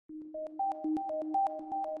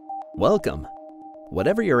Welcome!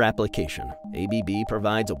 Whatever your application, ABB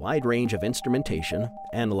provides a wide range of instrumentation,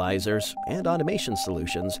 analyzers, and automation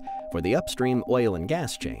solutions for the upstream oil and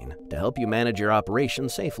gas chain to help you manage your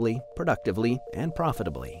operations safely, productively, and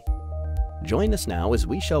profitably. Join us now as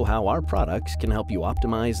we show how our products can help you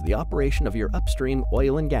optimize the operation of your upstream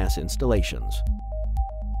oil and gas installations.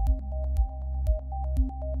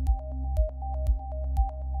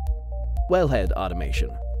 Wellhead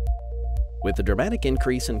Automation. With the dramatic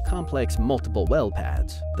increase in complex multiple well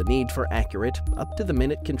pads, the need for accurate,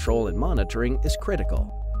 up-to-the-minute control and monitoring is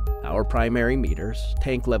critical. Our primary meters,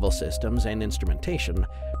 tank level systems, and instrumentation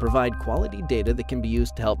provide quality data that can be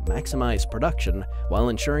used to help maximize production while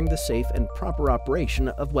ensuring the safe and proper operation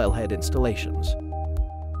of wellhead installations.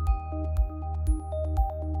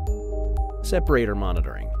 Separator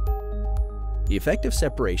Monitoring. Effective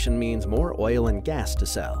separation means more oil and gas to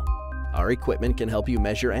sell. Our equipment can help you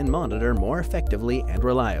measure and monitor more effectively and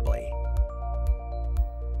reliably.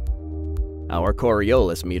 Our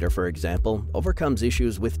Coriolis meter, for example, overcomes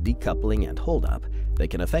issues with decoupling and holdup that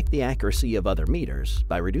can affect the accuracy of other meters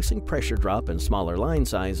by reducing pressure drop and smaller line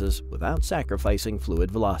sizes without sacrificing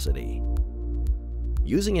fluid velocity.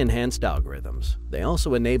 Using enhanced algorithms, they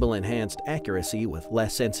also enable enhanced accuracy with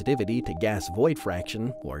less sensitivity to gas void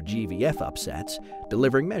fraction or GVF upsets,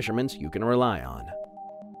 delivering measurements you can rely on.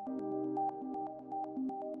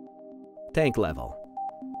 Tank level.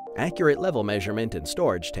 Accurate level measurement in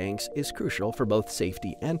storage tanks is crucial for both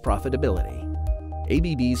safety and profitability.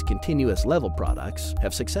 ABB's continuous level products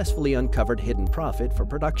have successfully uncovered hidden profit for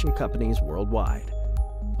production companies worldwide.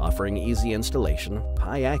 Offering easy installation,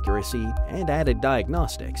 high accuracy, and added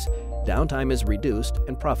diagnostics, downtime is reduced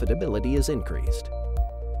and profitability is increased.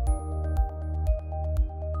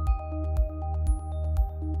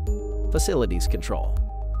 Facilities control.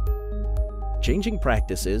 Changing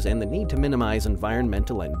practices and the need to minimize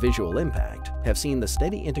environmental and visual impact have seen the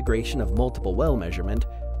steady integration of multiple well measurement,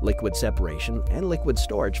 liquid separation, and liquid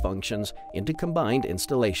storage functions into combined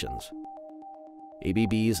installations.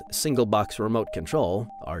 ABB's single box remote control,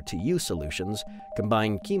 RTU solutions,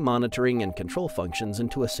 combine key monitoring and control functions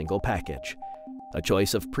into a single package. A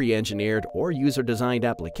choice of pre-engineered or user-designed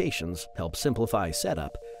applications helps simplify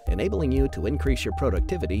setup, enabling you to increase your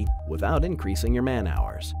productivity without increasing your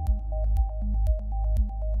man-hours.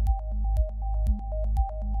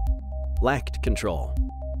 Lacked control.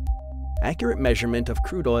 Accurate measurement of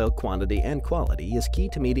crude oil quantity and quality is key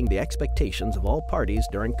to meeting the expectations of all parties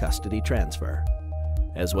during custody transfer.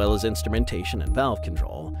 As well as instrumentation and valve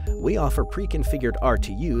control, we offer pre-configured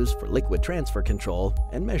RTUs for liquid transfer control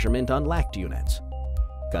and measurement on lacked units.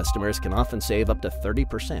 Customers can often save up to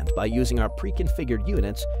 30% by using our pre-configured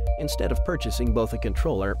units instead of purchasing both a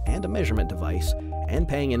controller and a measurement device and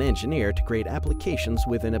paying an engineer to create applications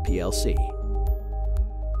within a PLC.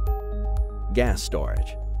 Gas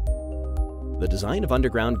storage. The design of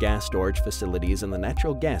underground gas storage facilities in the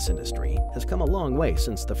natural gas industry has come a long way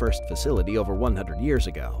since the first facility over 100 years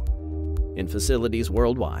ago. In facilities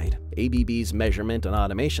worldwide, ABB's measurement and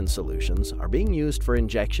automation solutions are being used for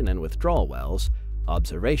injection and withdrawal wells,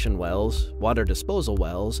 observation wells, water disposal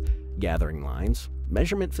wells, gathering lines,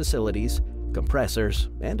 measurement facilities, compressors,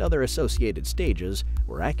 and other associated stages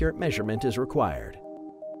where accurate measurement is required.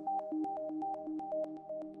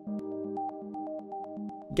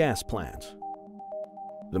 Gas plants.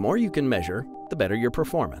 The more you can measure, the better your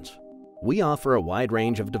performance. We offer a wide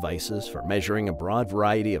range of devices for measuring a broad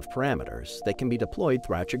variety of parameters that can be deployed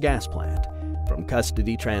throughout your gas plant, from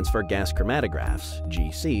custody transfer gas chromatographs,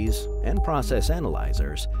 GCs, and process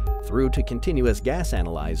analyzers, through to continuous gas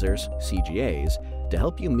analyzers, CGAs, to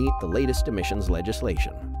help you meet the latest emissions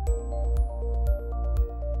legislation.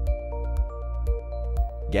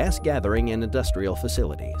 Gas gathering in industrial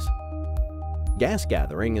facilities. Gas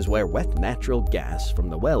gathering is where wet natural gas from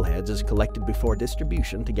the wellheads is collected before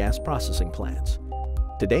distribution to gas processing plants.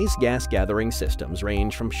 Today's gas gathering systems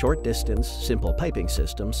range from short-distance, simple piping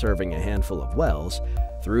systems serving a handful of wells,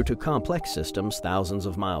 through to complex systems thousands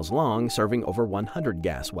of miles long serving over 100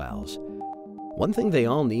 gas wells. One thing they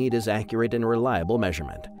all need is accurate and reliable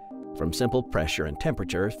measurement. From simple pressure and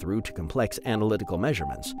temperature through to complex analytical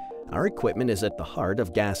measurements, our equipment is at the heart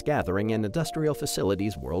of gas gathering in industrial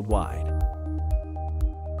facilities worldwide.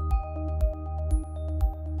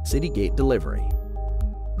 City-gate delivery.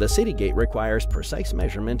 The city-gate requires precise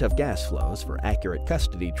measurement of gas flows for accurate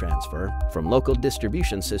custody transfer from local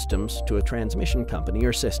distribution systems to a transmission company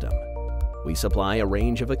or system. We supply a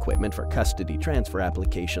range of equipment for custody transfer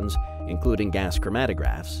applications, including gas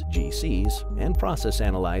chromatographs, GCs, and process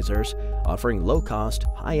analyzers, offering low-cost,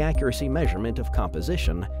 high-accuracy measurement of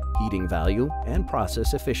composition, heating value, and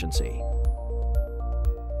process efficiency.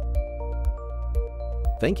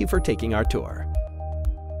 Thank you for taking our tour.